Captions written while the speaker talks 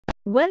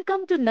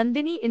Welcome to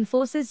Nandini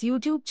Infosys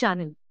YouTube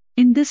channel.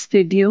 In this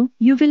video,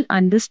 you will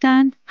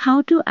understand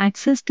how to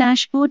access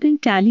Dashboard in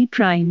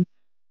TallyPrime.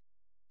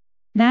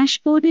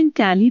 Dashboard in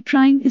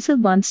TallyPrime is a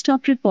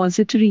one-stop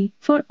repository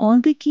for all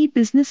the key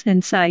business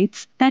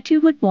insights that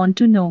you would want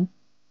to know.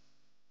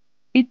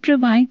 It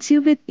provides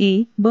you with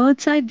a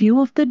bird's eye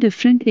view of the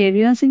different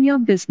areas in your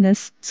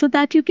business so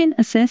that you can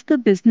assess the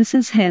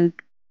business's health.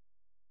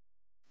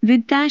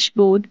 With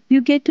Dashboard,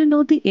 you get to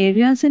know the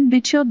areas in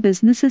which your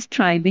business is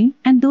thriving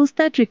and those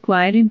that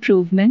require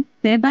improvement,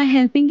 thereby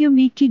helping you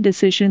make key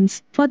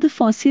decisions for the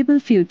foreseeable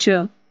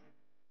future.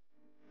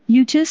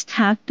 You just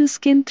have to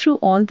skim through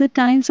all the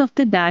tiles of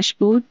the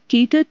dashboard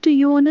catered to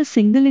you on a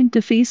single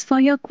interface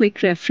for your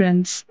quick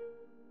reference.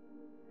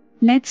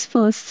 Let's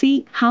first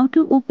see how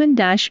to open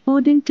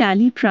Dashboard in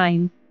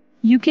TallyPrime.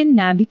 You can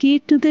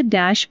navigate to the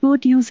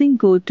dashboard using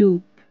Go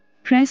To.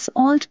 Press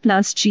Alt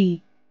plus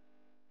G.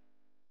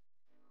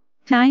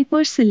 Type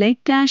or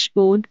select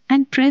Dashboard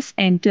and press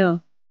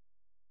Enter.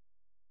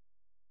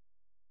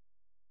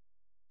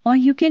 Or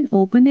you can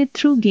open it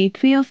through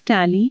Gateway of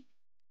Tally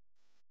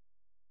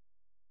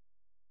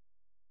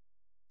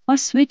or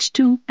switch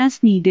to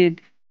as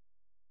needed.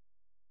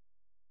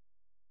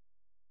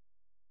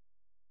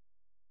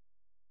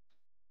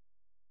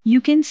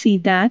 You can see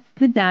that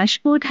the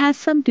dashboard has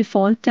some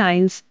default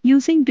tiles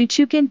using which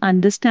you can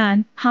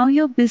understand how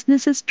your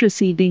business is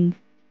proceeding.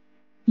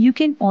 You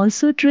can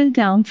also drill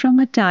down from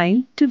a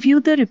tile to view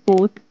the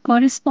report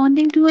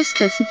corresponding to a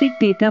specific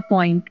data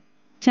point.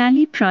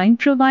 TallyPrime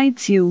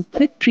provides you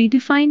with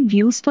predefined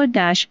views for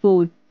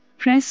dashboard.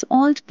 Press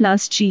Alt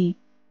plus G.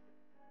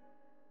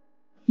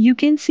 You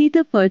can see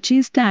the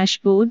purchase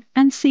dashboard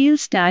and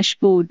sales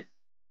dashboard.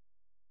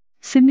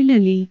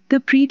 Similarly, the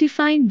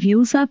predefined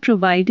views are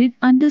provided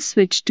under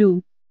Switch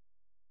to.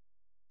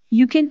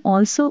 You can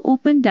also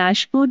open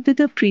Dashboard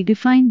with a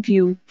predefined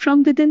view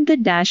from within the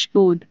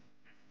dashboard.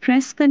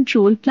 Press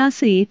Ctrl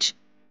plus H.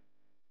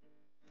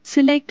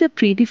 Select a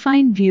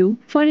predefined view,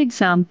 for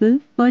example,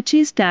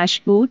 Purchase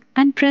Dashboard,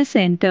 and press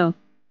Enter.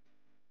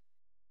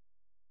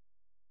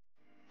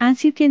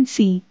 As you can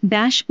see,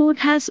 Dashboard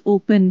has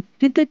opened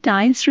with the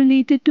tiles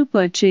related to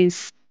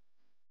purchase.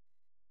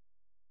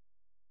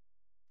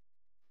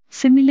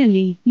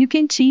 Similarly, you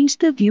can change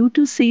the view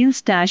to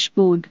Sales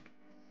Dashboard.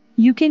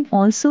 You can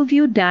also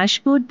view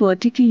Dashboard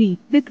vertically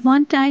with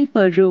one tile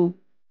per row.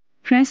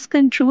 Press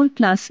Ctrl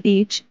plus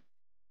H.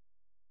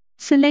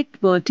 Select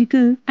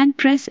Vertical and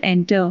press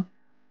Enter.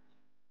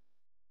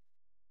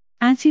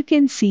 As you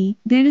can see,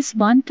 there is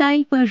one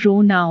tile per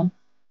row now.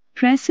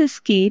 Press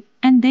Escape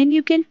and then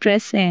you can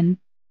press N.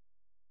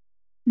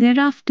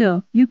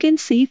 Thereafter, you can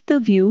save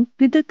the view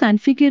with the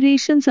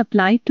configurations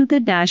applied to the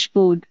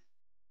dashboard.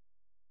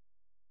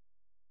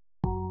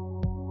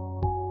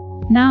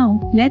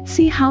 Now, let's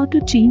see how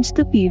to change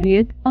the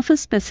period of a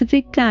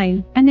specific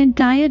tile, an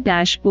entire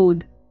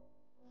dashboard.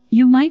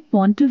 You might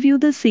want to view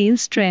the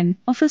sales trend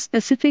of a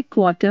specific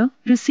quarter,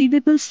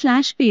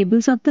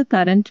 receivables/payables of the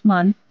current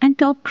month, and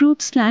top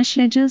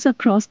groups/ledgers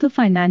across the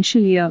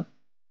financial year.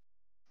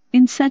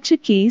 In such a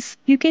case,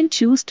 you can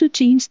choose to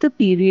change the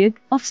period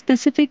of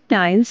specific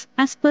tiles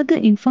as per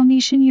the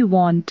information you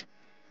want.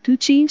 To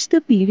change the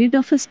period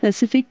of a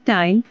specific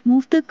tile,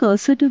 move the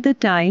cursor to the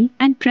tile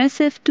and press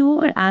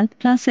F2 or Alt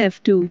plus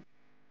F2.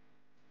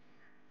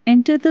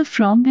 Enter the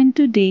from and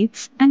to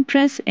dates and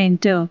press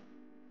Enter.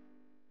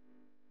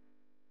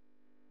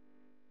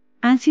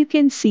 As you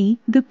can see,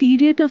 the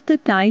period of the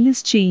tile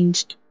is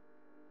changed.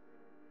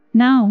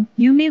 Now,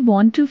 you may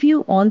want to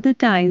view all the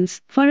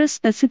tiles for a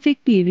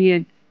specific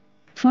period.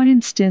 For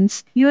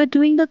instance, you are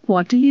doing a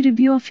quarterly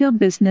review of your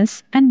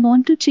business and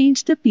want to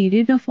change the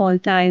period of all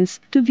tiles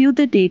to view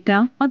the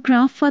data or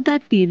graph for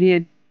that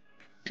period.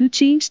 To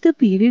change the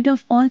period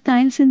of all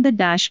tiles in the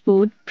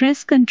dashboard,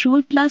 press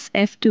Ctrl plus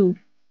F2.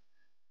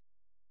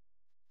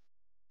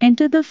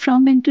 Enter the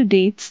from and to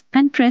dates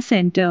and press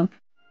Enter.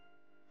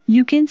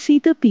 You can see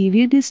the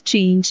period is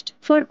changed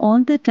for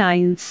all the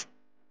tiles.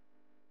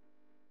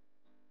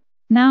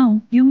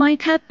 Now, you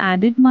might have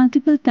added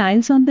multiple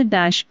tiles on the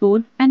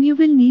dashboard and you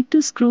will need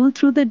to scroll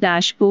through the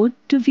dashboard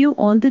to view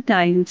all the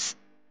tiles.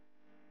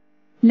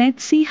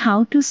 Let's see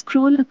how to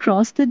scroll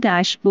across the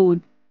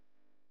dashboard.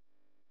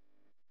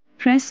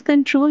 Press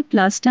Ctrl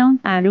plus down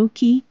arrow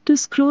key to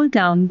scroll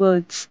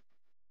downwards.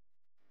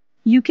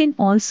 You can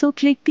also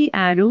click the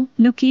arrow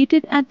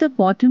located at the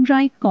bottom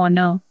right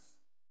corner.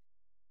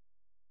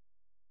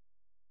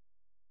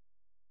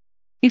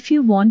 If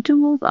you want to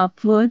move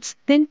upwards,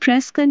 then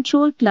press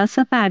Ctrl plus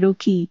up arrow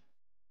key.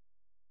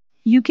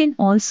 You can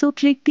also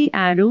click the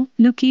arrow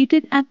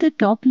located at the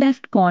top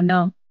left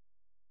corner.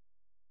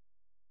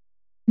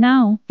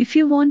 Now, if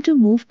you want to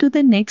move to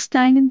the next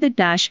tile in the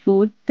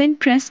dashboard, then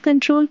press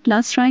Ctrl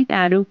plus right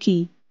arrow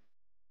key.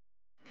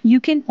 You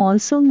can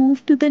also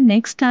move to the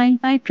next tile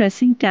by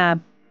pressing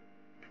Tab.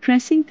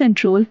 Pressing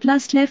Ctrl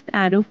plus left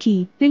arrow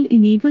key will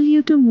enable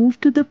you to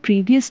move to the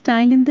previous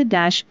tile in the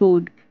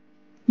dashboard.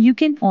 You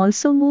can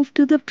also move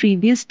to the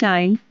previous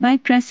tile by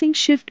pressing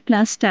Shift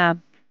plus Tab.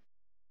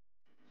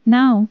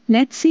 Now,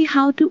 let's see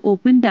how to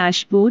open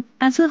Dashboard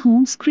as a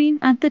home screen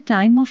at the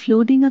time of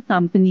loading a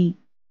company.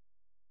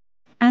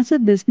 As a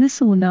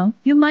business owner,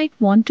 you might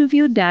want to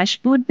view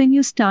Dashboard when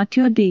you start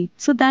your day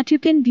so that you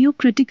can view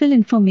critical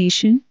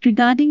information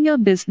regarding your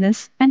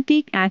business and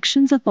take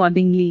actions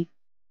accordingly.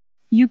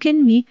 You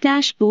can make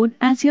Dashboard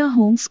as your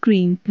home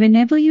screen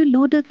whenever you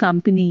load a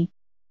company.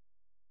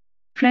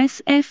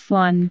 Press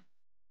F1,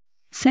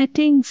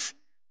 Settings,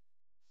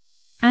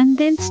 and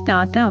then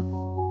Startup.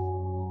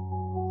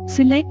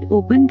 Select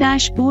Open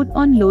Dashboard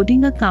on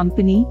loading a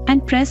company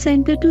and press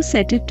Enter to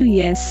set it to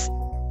Yes.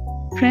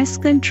 Press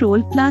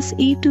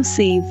Ctrl+A to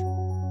save.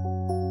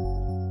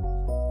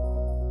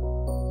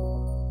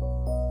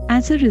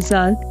 As a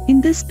result,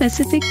 in this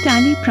specific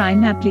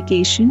TallyPrime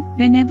application,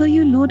 whenever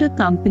you load a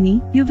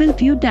company, you will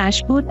view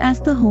Dashboard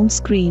as the home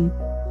screen.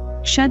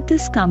 Shut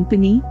this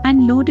company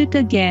and load it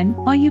again,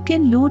 or you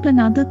can load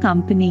another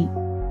company.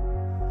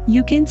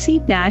 You can see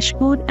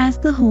Dashboard as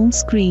the home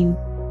screen.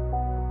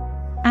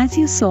 As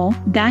you saw,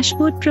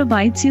 Dashboard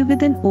provides you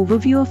with an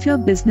overview of your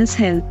business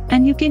health,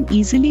 and you can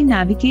easily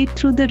navigate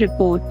through the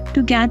report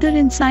to gather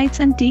insights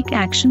and take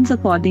actions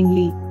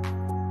accordingly.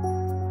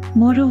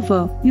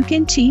 Moreover, you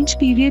can change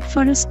period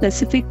for a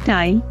specific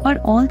tile or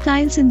all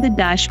tiles in the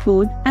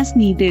dashboard as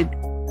needed.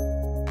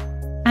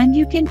 And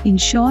you can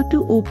ensure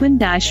to open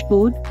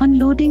Dashboard on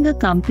loading a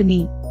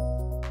company.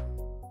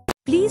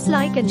 Please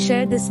like and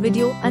share this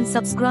video and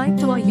subscribe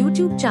to our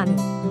YouTube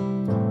channel.